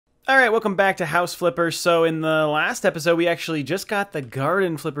Alright, welcome back to House Flipper. So in the last episode, we actually just got the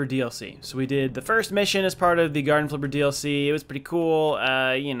Garden Flipper DLC. So we did the first mission as part of the Garden Flipper DLC. It was pretty cool.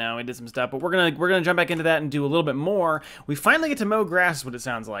 You know, we did some stuff, but we're gonna jump back into that and do a little bit more. We finally get to mow grass, is what it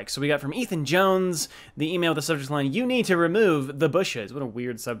sounds like. So we got from Ethan Jones the email with the subject line, "You need to remove the bushes." What a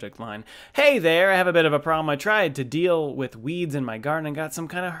weird subject line. Hey there, I have a bit of a problem. I tried to deal with weeds in my garden and got some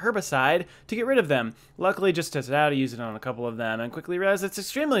kind of herbicide to get rid of them. Luckily, just tested out, I used it on a couple of them and quickly realized it's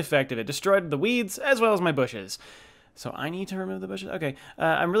extremely effective. It destroyed the weeds as well as my bushes. So I need to remove the bushes? Okay.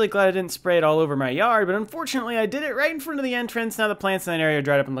 I'm really glad I didn't spray it all over my yard, but unfortunately I did it right in front of the entrance. Now the plants in that area are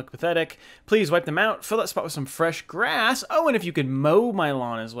dried up and look pathetic. Please wipe them out. Fill that spot with some fresh grass. Oh, and if you could mow my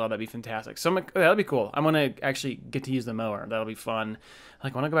lawn as well, that'd be fantastic. So that'll be cool. I'm going to actually get to use the mower. That'll be fun.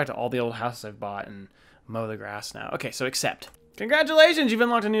 Like, I want to go back to all the old houses I've bought and mow the grass now. Okay, so accept. Congratulations, you've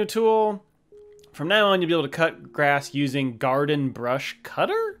unlocked a new tool. From now on, you'll be able to cut grass using garden brush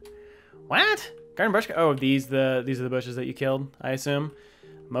cutter? What? Garden brush? Oh, these are the bushes that you killed, I assume.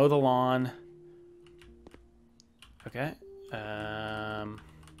 Mow the lawn. Okay.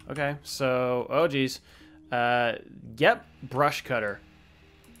 Okay. So, oh geez. Yep. Brush cutter.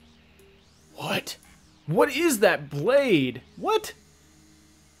 What? What is that blade? What?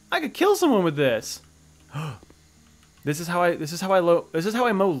 I could kill someone with this. This is how I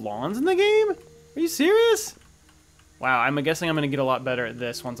mow lawns in the game? Are you serious? Wow, I'm guessing I'm going to get a lot better at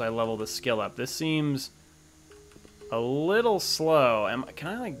this once I level the skill up. This seems a little slow. Can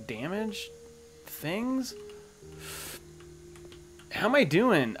I, like, damage things? How am I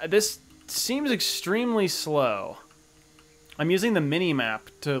doing? This seems extremely slow. I'm using the mini-map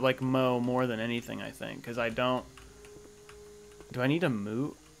to, like, mow more than anything, I think, because I don't... Do I need to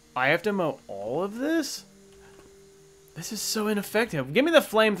move? I have to mow all of this? This is so ineffective. Give me the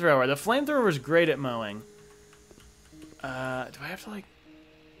flamethrower. The flamethrower is great at mowing. Do I have to, like,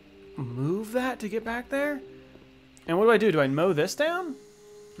 move that to get back there? And what do? Do I mow this down?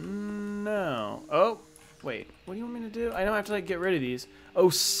 No. Oh, wait. What do you want me to do? I know I have to, like, get rid of these. Oh,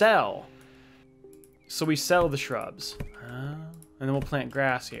 sell. So we sell the shrubs. And then we'll plant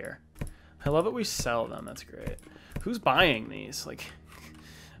grass here. I love that we sell them. That's great. Who's buying these? Like,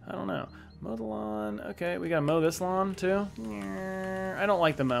 I don't know. Mow the lawn. Okay, we gotta mow this lawn, too. I don't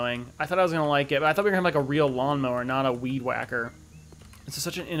like the mowing. I thought I was gonna like it, but I thought we were gonna have like a real lawnmower, not a weed whacker. This is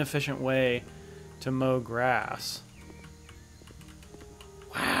such an inefficient way to mow grass.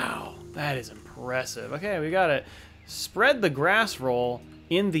 Wow, that is impressive. Okay, we got it. Spread the grass roll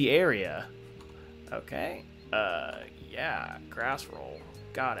in the area. Okay. Yeah, grass roll.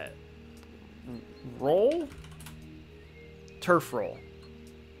 Got it. Roll? Turf roll.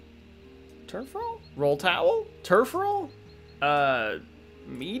 Turf roll? Roll towel? Turf roll?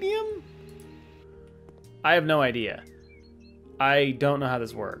 Medium? I have no idea. I don't know how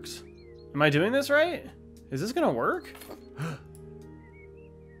this works. Am I doing this right? Is this gonna work?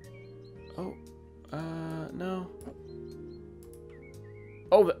 Oh, no.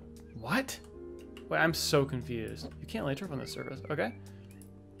 Oh, what? Wait, I'm so confused. You can't lay turf on this surface, okay?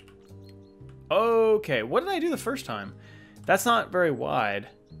 Okay, what did I do the first time? That's not very wide.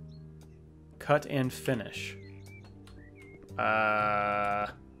 Cut and finish. That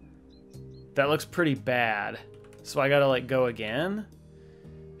looks pretty bad. So I gotta, like, go again?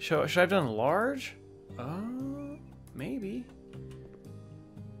 Should I have done large? Maybe.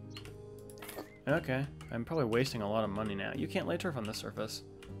 Okay. I'm probably wasting a lot of money now. You can't lay turf on this surface.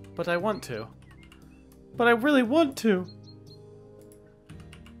 But I want to. But I really want to.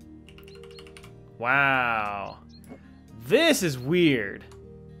 Wow. This is weird.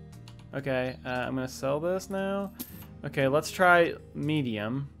 Okay, I'm gonna sell this now. Okay, let's try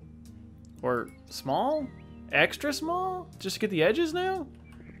medium. Or small? Extra small? Just to get the edges now?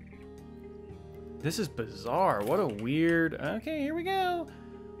 This is bizarre. What a weird... Okay, here we go.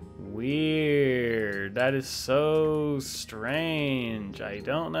 Weird. That is so strange. I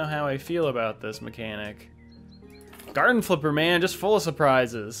don't know how I feel about this mechanic. Garden Flipper, man, just full of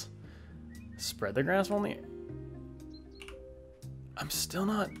surprises. Spread the grass only... I'm still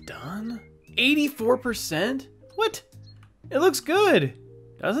not done? 84%? What? It looks good,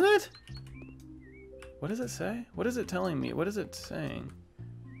 doesn't it? What does it say? What is it telling me? What is it saying?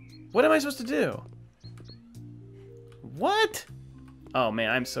 What am I supposed to do? What? Oh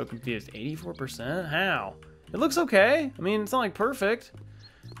man, I'm so confused. 84%? How? It looks okay. I mean, it's not like perfect.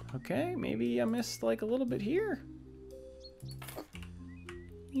 Okay, maybe I missed like a little bit here.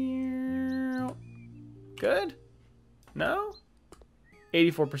 Good? No?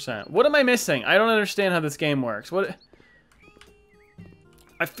 84%. What am I missing? I don't understand how this game works. What?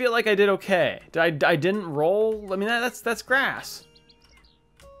 I feel like I did okay. I didn't roll. I mean, that's grass.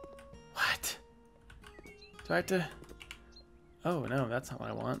 Do I have to... Oh, no, that's not what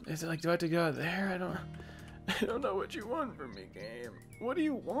I want. Is it like, do I have to go out there? I don't know what you want from me, game. What do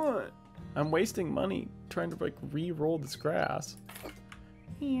you want? I'm wasting money trying to, like, re-roll this grass.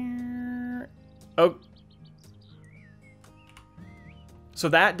 Oh. So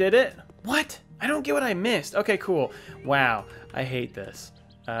that did it? What? I don't get what I missed. Okay, cool. Wow, I hate this.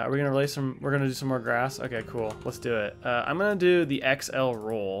 Are we gonna release some? We're gonna do some more grass. Okay, cool. Let's do it. I'm gonna do the XL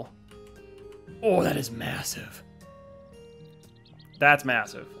roll. Oh, that is massive. That's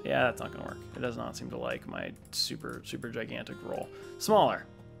massive. Yeah, that's not gonna work. It does not seem to like my super gigantic roll. Smaller.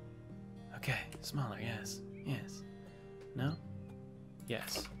 Okay, smaller. Yes. Yes. No.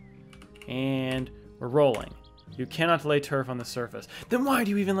 Yes. And we're rolling. You cannot lay turf on the surface. Then why do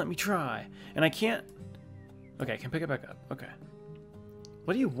you even let me try? And I can't. Okay, I can pick it back up. Okay.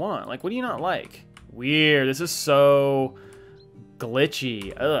 What do you want? Like, what do you not like? Weird. This is so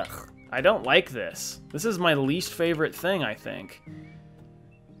glitchy. Ugh. I don't like this. This is my least favorite thing, I think.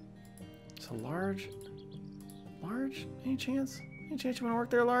 So large? Large? Any chance? Any chance you want to work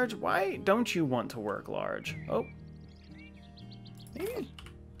there, large? Why don't you want to work large? Oh. Maybe.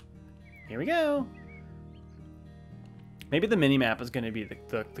 Here we go. Maybe the mini-map is going to be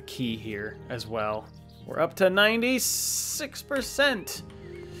the key here as well. We're up to 96%.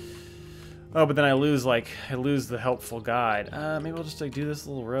 Oh, but then I lose the helpful guide. Maybe I'll just like do this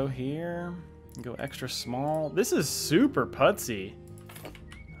little row here and go extra small. This is super putsy.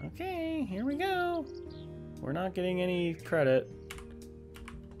 Okay, here we go. We're not getting any credit.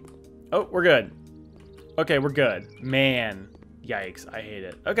 Oh, we're good. Okay, we're good. Man, yikes, I hate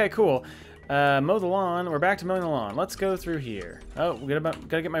it. Okay, cool. Mow the lawn. We're back to mowing the lawn. Let's go through here. Oh,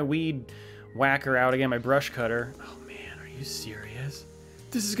 gotta get my weed whacker out again, my brush cutter. Oh man, are you serious?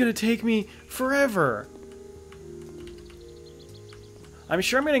 This is gonna take me forever. I'm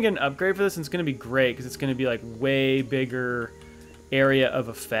sure I'm gonna get an upgrade for this, and it's gonna be great because it's gonna be like way bigger area of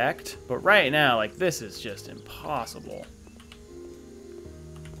effect. But right now, like, this is just impossible.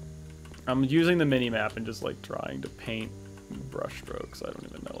 I'm using the mini map and just like trying to paint brush strokes. I don't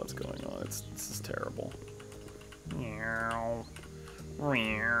even know what's going on. This is terrible.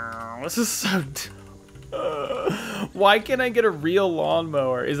 This is so why can't I get a real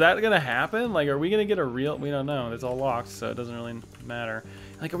lawnmower? Is that gonna happen? Like, are we gonna get a real... We don't know. It's all locked, so it doesn't really matter.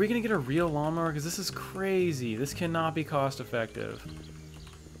 Like, are we gonna get a real lawnmower? Because this is crazy. This cannot be cost effective.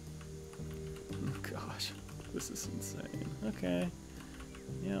 Oh, gosh. This is insane. Okay.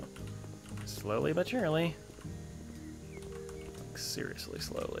 Yep. Slowly but surely. Like, seriously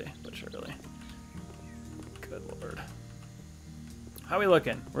slowly but surely. Good lord. How are we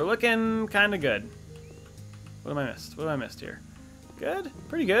looking? We're looking kind of good. What have I missed? What have I missed here? Good?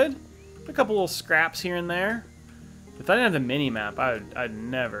 Pretty good. A couple little scraps here and there. If I didn't have the mini-map, I'd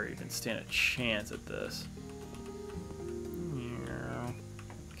never even stand a chance at this.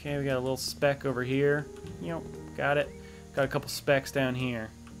 Okay, we got a little speck over here. Yep, got it. Got a couple specks down here.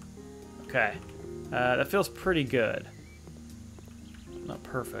 Okay. That feels pretty good. Not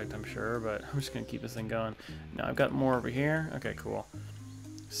perfect, I'm sure, but I'm just going to keep this thing going. Now I've got more over here. Okay, cool.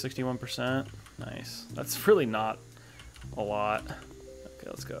 61%. Nice. That's really not a lot. Okay,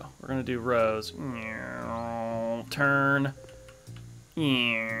 let's go. We're going to do rows. Turn.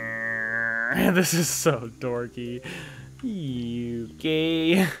 This is so dorky.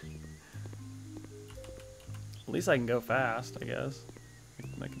 Okay. At least I can go fast, I guess.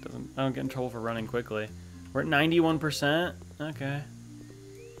 Like, it doesn't... I don't get in trouble for running quickly. We're at 91%. Okay.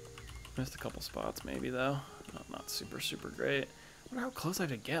 Missed a couple spots maybe, though. Not super great. I wonder how close I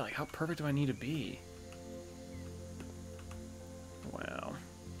have to get. Like, how perfect do I need to be? Wow.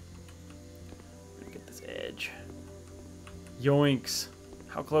 I'm gonna get this edge. Yoinks.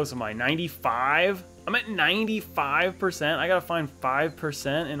 How close am I? 95? I'm at 95%? I gotta find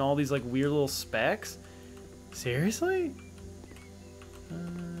 5% in all these, like, weird little specks? Seriously?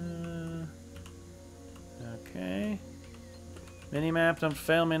 Okay. Minimap, don't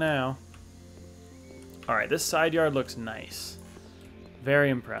fail me now. Alright, this side yard looks nice.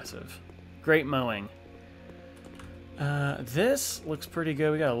 Very impressive. Great mowing. This looks pretty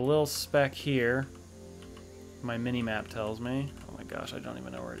good. We got a little speck here. My mini-map tells me. Oh my gosh, I don't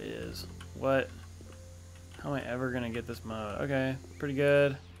even know where it is. What? How am I ever going to get this mowed? Okay, pretty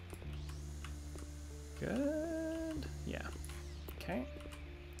good. Good. Yeah. Okay.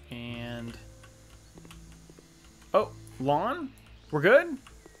 And... Oh, lawn? We're good?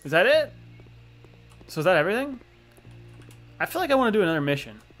 Is that it? So is that everything? I feel like I want to do another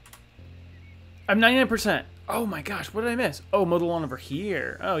mission. I'm 99%. Oh my gosh, what did I miss? Oh, mow the lawn over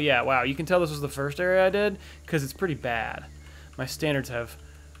here. Oh yeah, wow. You can tell this was the first area I did because it's pretty bad. My standards have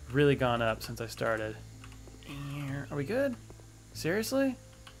really gone up since I started. Are we good? Seriously?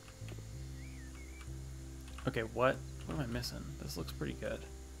 Okay, what? What am I missing? This looks pretty good.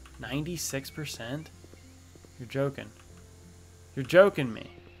 96%? You're joking. You're joking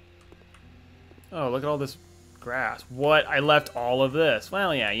me. Oh, look at all this grass. What? I left all of this.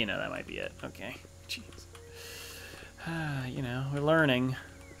 Well, yeah, you know, that might be it. Okay. Jeez. You know, we're learning.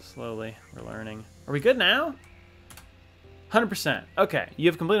 Slowly, we're learning. Are we good now? 100%. Okay, you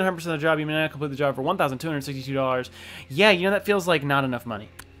have completed 100% of the job. You may not complete the job for $1,262. Yeah, you know, that feels like not enough money.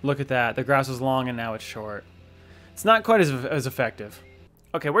 Look at that. The grass was long and now it's short. It's not quite as effective.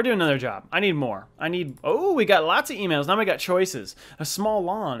 Okay, we're doing another job. I need more. Oh, we got lots of emails. Now we got choices. A small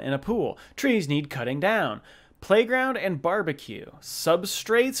lawn and a pool. Trees need cutting down. Playground and barbecue.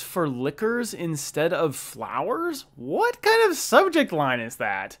 Substrates for liquors instead of flowers? What kind of subject line is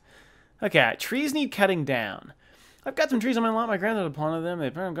that? Okay, trees need cutting down. I've got some trees on my lot. My granddad planted them.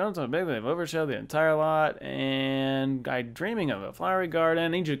 They've grown so big they've overshadowed the entire lot. And I'm dreaming of a flowery garden. I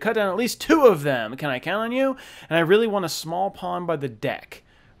need you to cut down at least 2 of them. Can I count on you? And I really want a small pond by the deck.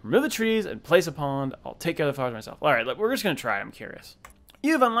 Remove the trees and place a pond. I'll take care of the flowers myself. All right, look, we're just going to try. I'm curious.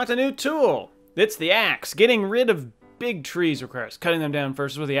 You've unlocked a new tool. It's the axe. Getting rid of big trees requires cutting them down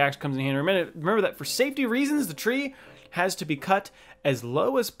first, is where the axe comes in handy. Remember that for safety reasons, the tree has to be cut as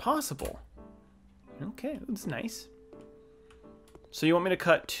low as possible. Okay, that's nice. So you want me to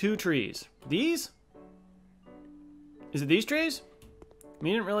cut 2 trees. These? Is it these trees? I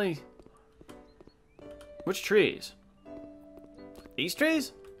mean, you didn't really... Which trees? These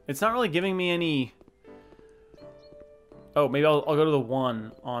trees? It's not really giving me any... Oh, maybe I'll go to the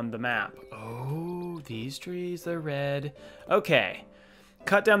one on the map. Oh, these trees, they're red. Okay.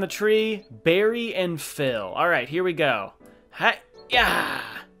 Cut down the tree, bury and fill. All right, here we go. Yeah.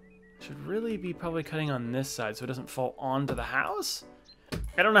 Should really be probably cutting on this side so it doesn't fall onto the house.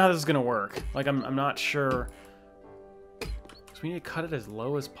 I don't know how this is gonna work. Like, I'm not sure. So we need to cut it as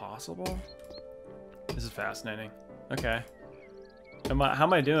low as possible. This is fascinating. Okay. How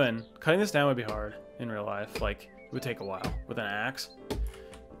am I doing? Cutting this down would be hard in real life. Like, it would take a while with an axe.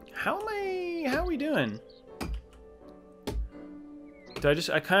 How are we doing? Do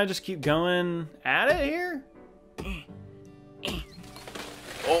I kind of just keep going at it here?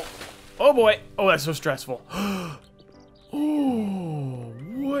 Oh boy. Oh, that's so stressful. Oh,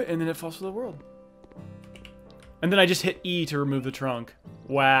 what? And then it falls to the world. And then I just hit E to remove the trunk.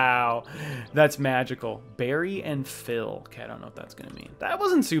 Wow, that's magical. Bury and fill. Okay, I don't know what that's gonna mean. That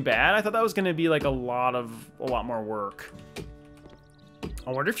wasn't too bad. I thought that was gonna be like a lot more work.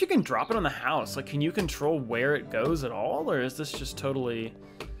 I wonder if you can drop it on the house. Like, can you control where it goes at all, or is this just totally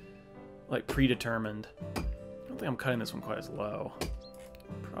like predetermined? I don't think I'm cutting this one quite as low.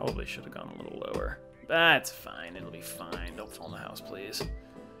 Probably should have gone a little lower. That's fine. It'll be fine. Don't fall in the house, please.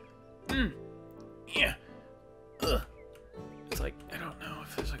 Yeah. Ugh. It's like, I don't know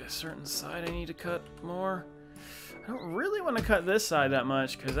if there's like a certain side I need to cut more. I don't really want to cut this side that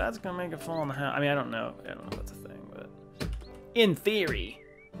much because that's going to make it fall on the house. I mean, I don't know if that's a thing, but in theory.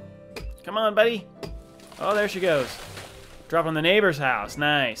 Come on, buddy. Oh, there she goes. Drop on the neighbor's house.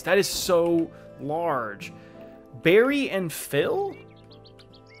 Nice. That is so large. Bury and fill?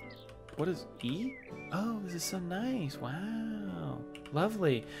 What is E? Oh, this is so nice. Wow.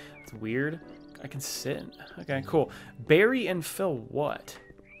 Lovely. It's weird. I can sit. Okay, cool. Bury and fill what?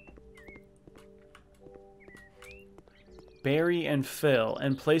 Bury and fill.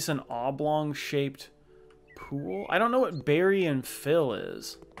 And place an oblong-shaped pool? I don't know what bury and fill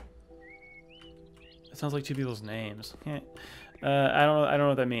is. It sounds like 2 people's names. I don't know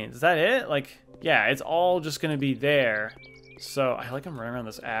what that means. Is that it? Like, yeah, it's all just gonna be there. So I like I'm running around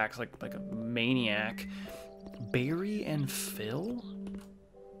this axe like a maniac. Bury and fill?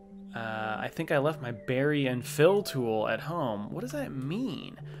 I think I left my bury and fill tool at home. What does that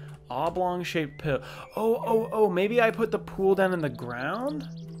mean? Oblong-shaped pill. Oh, maybe I put the pool down in the ground?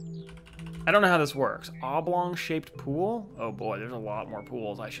 I don't know how this works. Oblong-shaped pool? Oh boy, there's a lot more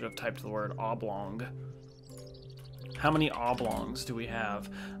pools. I should have typed the word oblong. How many oblongs do we have?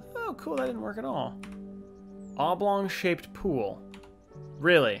 Oh, cool, that didn't work at all. Oblong-shaped pool.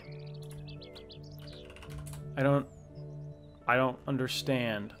 Really? I don't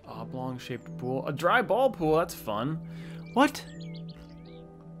understand. Oblong-shaped pool. A dry ball pool, that's fun. What?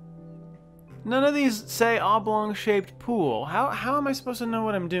 None of these say oblong-shaped pool. How am I supposed to know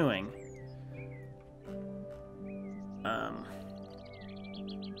what I'm doing?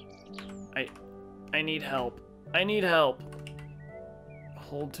 I need help. I need help.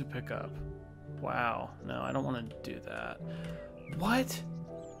 Hold to pick up. Wow. No, I don't want to do that. What?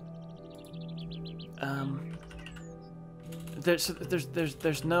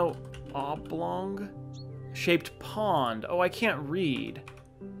 There's no oblong shaped pond. Oh, I can't read.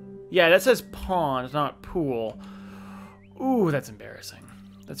 Yeah, that says pond, not pool. Ooh, that's embarrassing.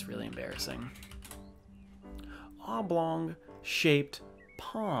 That's really embarrassing. Oblong shaped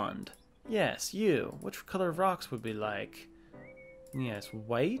pond. Yes, you. Which color of rocks would be like? Yes,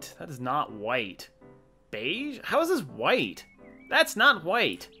 white? That is not white. Beige? How is this white? That's not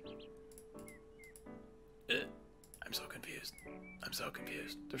white. I'm so confused. I'm so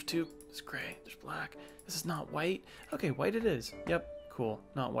confused. There's two. There's gray. There's black. This is not white. Okay, white it is. Yep, cool.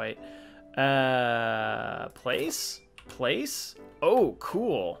 Not white. Place? Place? Oh,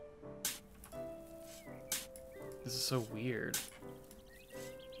 cool. This is so weird.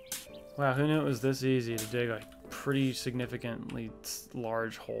 Wow, who knew it was this easy to dig a pretty significantly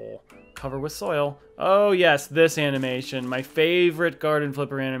large hole? Cover with soil. Oh yes, this animation. My favorite garden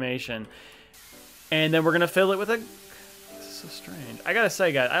flipper animation. And then we're gonna fill it with a... This is so strange. I gotta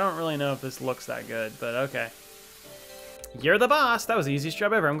say, guys, I don't really know if this looks that good, but okay. You're the boss. That was the easiest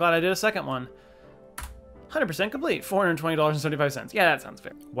job ever. I'm glad I did a second one. 100% complete. $420.75. Yeah, that sounds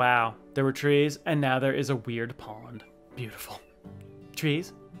fair. Wow, there were trees, and now there is a weird pond. Beautiful.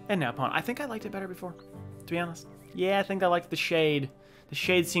 Trees, and now pond. I think I liked it better before, to be honest. Yeah, I think I liked the shade. The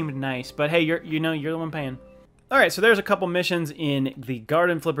shade seemed nice, but hey, you're the one paying. All right, so there's a couple missions in the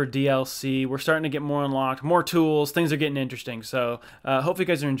Garden Flipper DLC. We're starting to get more unlocked, more tools. Things are getting interesting. So hopefully you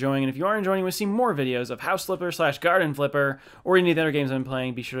guys are enjoying. And if you are enjoying, we'll see more videos of House Flipper / Garden Flipper or any of the other games I'm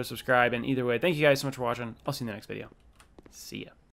playing. Be sure to subscribe. And either way, thank you guys so much for watching. I'll see you in the next video. See ya.